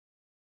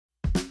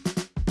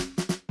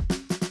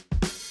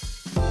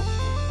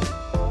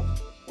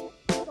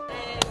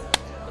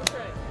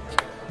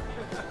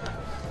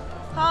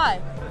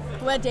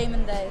We're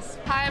Demon Days.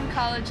 Hi, I'm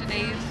Carla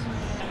Geneve.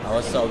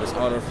 What's up, it's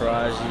Arno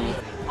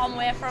Faraji.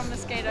 We're from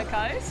Mosquito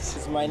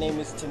Coast. My name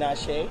is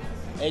Tinashe,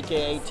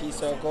 aka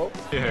T-Circle.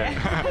 Yeah.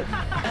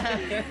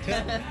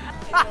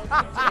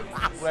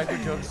 We're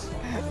good jokes.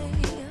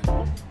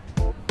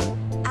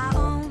 I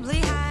only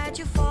had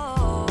you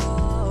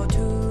for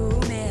 2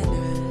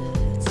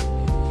 minutes,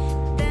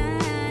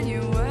 then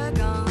you were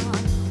gone.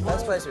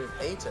 Best place we've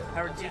eaten.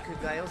 Harajuku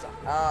gyoza.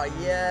 Oh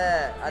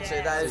yeah,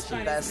 actually that is the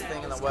best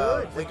thing in the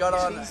world. We got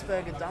on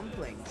cheeseburger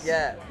dumplings.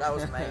 Yeah, that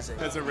was amazing.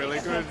 There's a really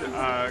good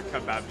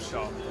kebab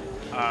shop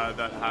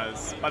that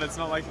has, but it's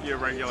not like your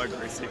regular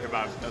greasy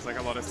kebab. There's like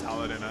a lot of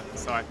salad in it,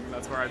 so I think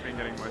that's where I've been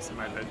getting most of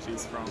my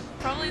veggies from.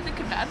 Probably the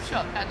kebab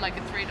shop had like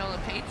a $3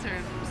 pizza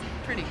and it was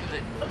pretty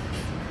good.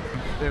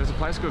 There was a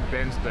place called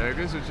Ben's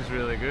Burgers, which is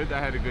really good. They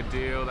had a good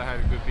deal, they had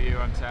a good beer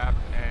on tap,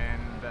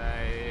 and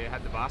they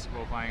had the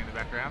basketball playing in the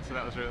background, so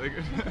that was really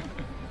good.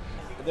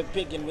 The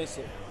Pig and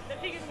Whistle.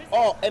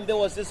 Oh, and there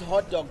was this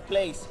hot dog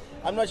place.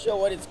 I'm not sure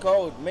what it's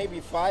called. Maybe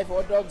 5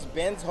 hot dogs,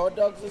 Ben's hot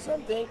dogs or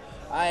something.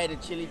 I had a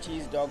chili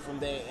cheese dog from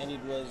there, and it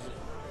was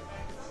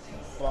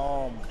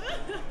bomb.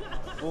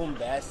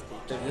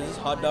 Boombastic. This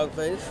hot dog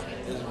place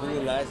is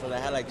really nice, and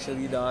they had like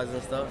chili dogs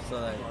and stuff. So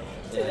like,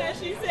 Yeah,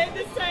 she said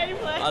the same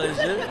way. Oh,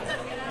 legit?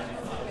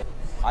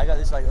 I got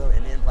this like little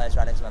Indian place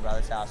right next to my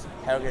brother's house.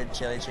 How good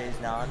chili cheese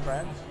naan,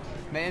 friend?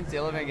 Me and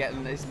Dylan have been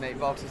getting these meat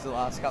boxes the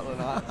last couple of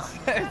nights.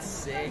 It's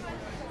sick.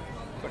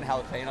 Putting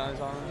jalapenos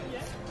on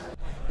them.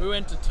 We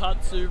went to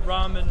Tatsu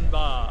Ramen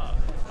Bar.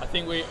 I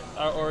think we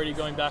are already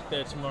going back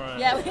there tomorrow.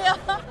 Yeah, we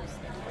are.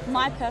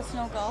 My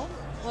personal goal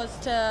was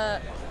to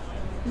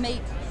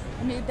meet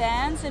new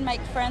bands and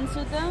make friends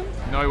with them.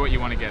 Know what you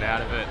want to get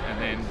out of it,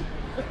 and then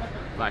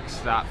like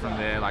start from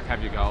there, like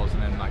have your goals,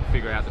 and then like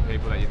figure out the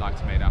people that you'd like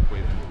to meet up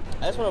with.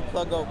 I just want to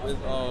plug up with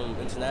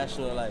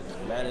international like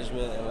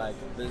management and like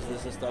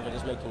business and stuff, and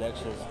just make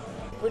connections.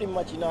 Pretty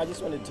much, I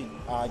just wanted to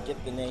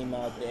get the name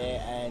out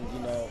there and,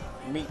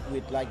 meet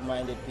with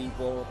like-minded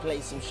people,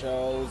 play some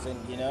shows, and,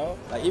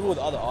 Like even with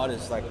other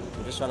artists, like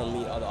we're just trying to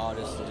meet other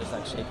artists and just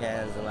like shake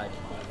hands and like,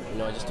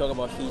 just talk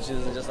about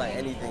features and just like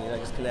anything,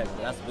 just connect.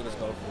 That's the biggest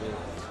goal for me.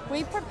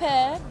 We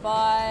prepared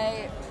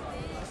by...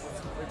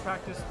 We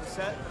practiced the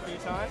set a few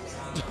times.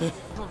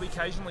 We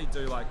occasionally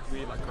do like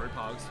weird like group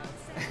hugs.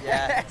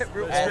 Yeah, it's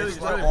really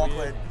awkward.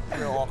 weird.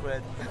 Real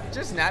awkward.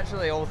 Just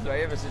naturally, all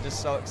 3 of us are just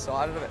so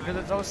excited of it because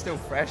it's all still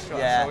fresh, right?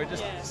 Yeah. So we're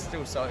just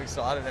still so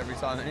excited every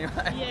time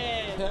anyway.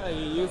 Yeah.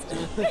 you used to.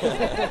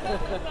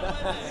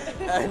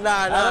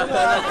 No.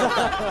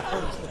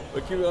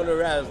 We're keeping on the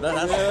raps.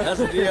 That's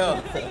the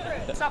deal.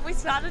 So we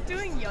started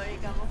doing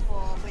yoga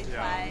before we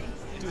play.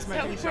 Just So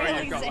making sure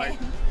really you've got zen.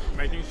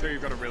 making sure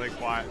you've got a really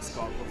quiet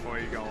spot before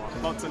you go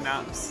on. Lots of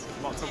naps,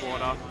 lots of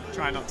water.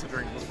 Try not to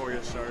drink before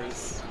your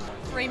shows.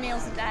 3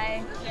 meals a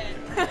day.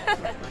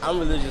 I'm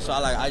religious, so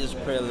I just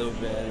pray a little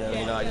bit, and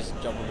then I just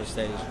jump on the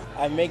stage.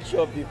 I make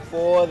sure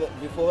before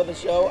the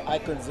show, I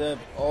conserve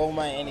all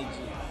my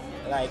energy.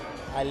 Like,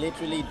 I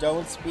literally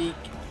don't speak,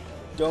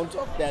 don't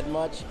talk that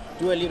much,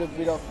 do a little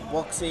bit of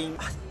boxing.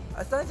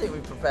 I don't think we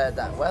prepared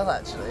that well,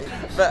 actually.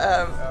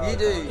 But you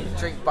do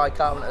drink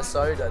bicarbonate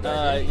soda,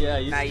 don't you? Yeah, I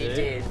used to. You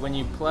did. When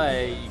you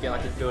play, you get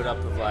like a build-up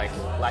of like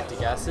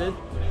lactic acid.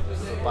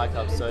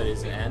 Bicarb soda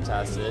is an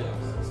antacid,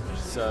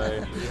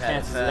 so you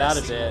cancels it out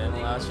a bit and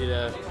allows you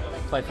to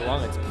play for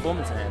longer. It's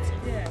performance enhancing.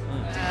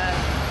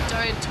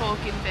 Don't talk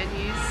in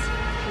venues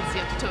because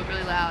you have to talk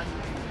really loud.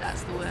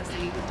 That's the worst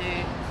thing you can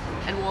do.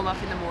 And warm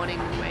up in the morning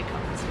when you wake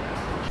up as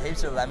well.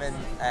 Heaps of lemon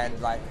and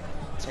like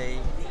tea,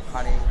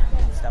 honey,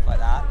 and stuff like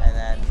that, and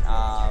then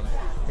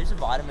heaps of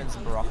vitamins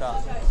and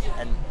Barocca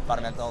and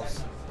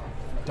fundamentals.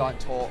 Don't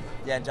talk.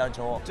 Yeah, and don't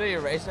talk. Do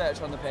your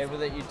research on the people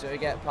that you do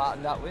get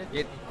partnered up with.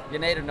 You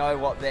need to know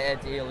what their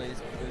deal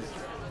is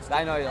because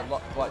they know a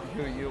lot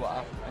who you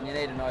are, and you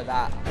need to know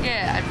that.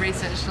 Yeah, I've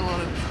researched a lot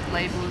of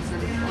labels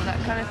and all that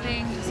kind of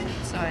thing,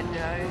 so I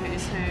know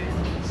who's who.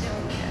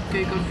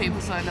 Yeah, Googled people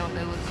so I know what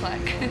they look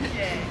like.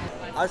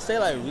 I'd say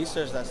like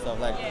research that stuff.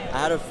 Like I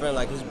had a friend,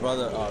 like his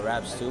brother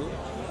raps too,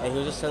 and he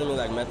was just telling me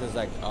like methods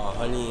like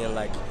honey and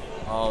like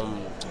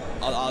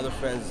other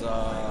friends.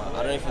 I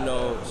don't know if you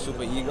know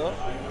Super Ego,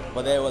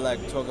 but they were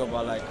like talking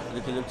about like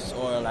eucalyptus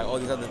oil and like all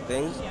these other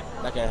things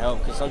that can help.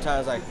 Because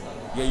sometimes like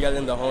you're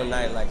yelling the whole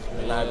night, like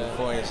the night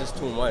before, and it's just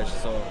too much.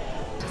 So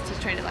Just to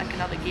treat it like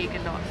another gig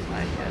and not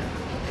like a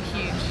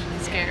huge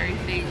scary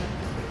thing.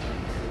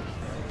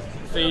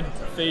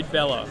 Feed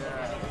Bella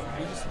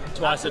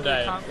twice a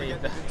day.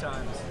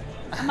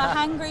 I'm a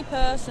hungry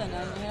person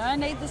and I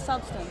need the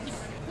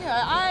substance.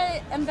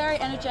 I am very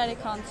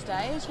energetic on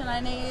stage and I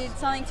need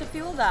something to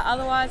fuel that,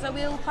 otherwise I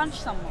will punch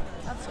someone.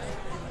 That's it.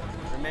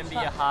 Remember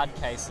your hard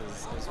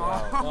cases as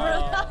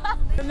well.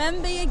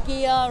 Remember your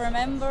gear,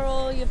 remember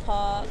all your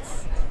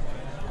parts.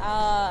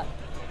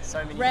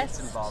 So many Rest. bits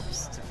and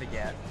bobs to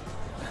forget.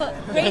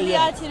 Read the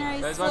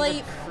itinerary, Those ones are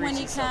sleep when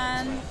you pretty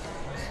can,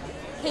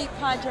 keep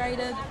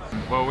hydrated.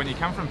 Well, when you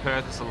come from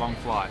Perth, it's a long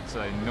flight,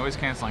 so noise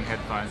cancelling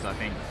headphones, I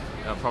think,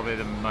 are probably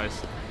the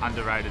most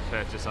underrated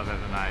purchase I've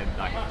ever made.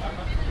 Like,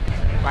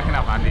 Whacking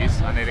up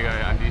undies. I need to go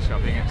undie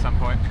shopping at some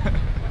point.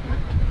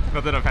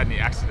 Not that I've had any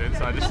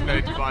accidents, I just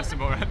need to buy some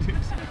more undies.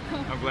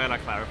 I'm glad I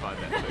clarified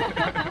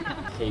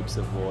that. Heaps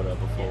of water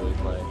before we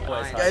play.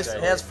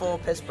 He has 4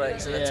 piss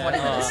breaks in a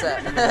 20-minute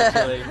set.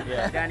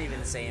 Yeah. You don't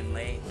even see him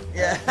leave.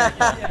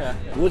 Yeah.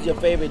 Who's your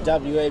favorite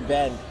WA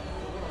band?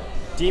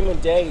 Demon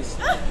Days.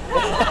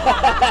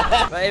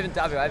 But even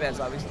WA bands,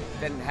 like we've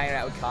been hanging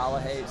out with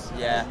Carla heaps.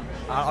 Yeah.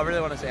 I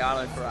really want to see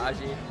Arno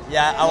Faraji.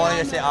 Yeah, I want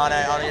to go see Arno.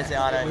 I want to go see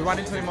Arno. We ran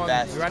into him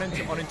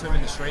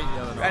in the street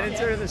the other night. Ran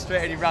into him in the street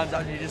and he runs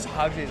up and he just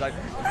hugs me. He's like,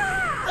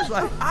 it's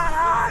like,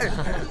 Arno!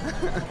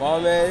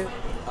 Kwame,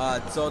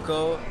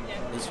 Toko,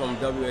 he's from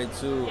WA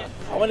too.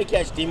 I want to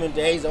catch Demon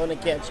Days. I want to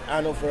catch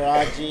Arno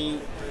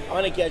Faraji. I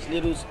want to catch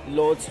Little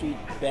Lord Street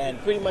Band.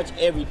 Pretty much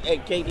every,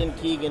 Caitlin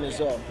Keegan as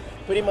well.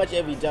 Pretty much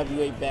every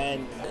WA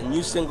band. A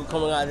new single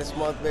coming out this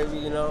month, baby,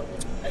 you know.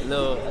 A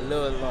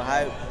little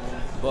hype.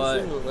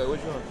 But Wait,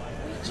 which one?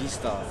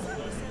 G-Star.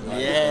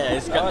 Yeah,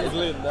 it's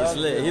lit. It's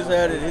lit. He's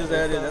heard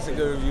it. That's a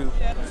good review.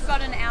 We've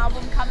got an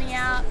album coming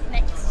out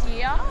next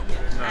year.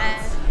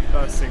 And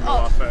First single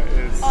off it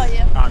is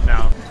out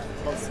now.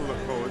 Lots to look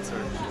forward to.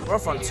 We're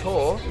off on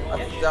tour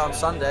on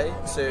Sunday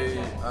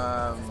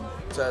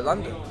to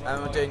London,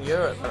 and we're doing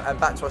Europe and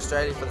back to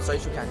Australia for the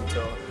Social Candy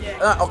tour.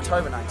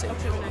 October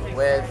 19th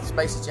with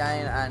Spacey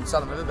Jane and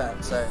Southern River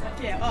Band. So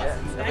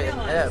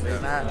it'll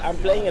be mad. I'm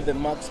playing at the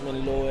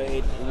Marksman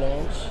Lloyd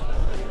launch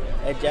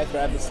at Jack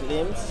Rabbit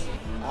Slim's.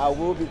 I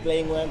will be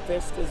playing WAM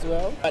Fest as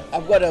well. But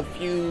I've got a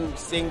few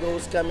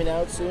singles coming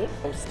out soon.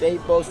 Stay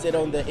posted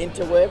on the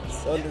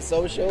interwebs, on the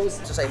socials.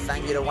 To say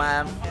thank you to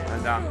WAM.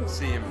 And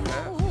see you in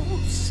Perth.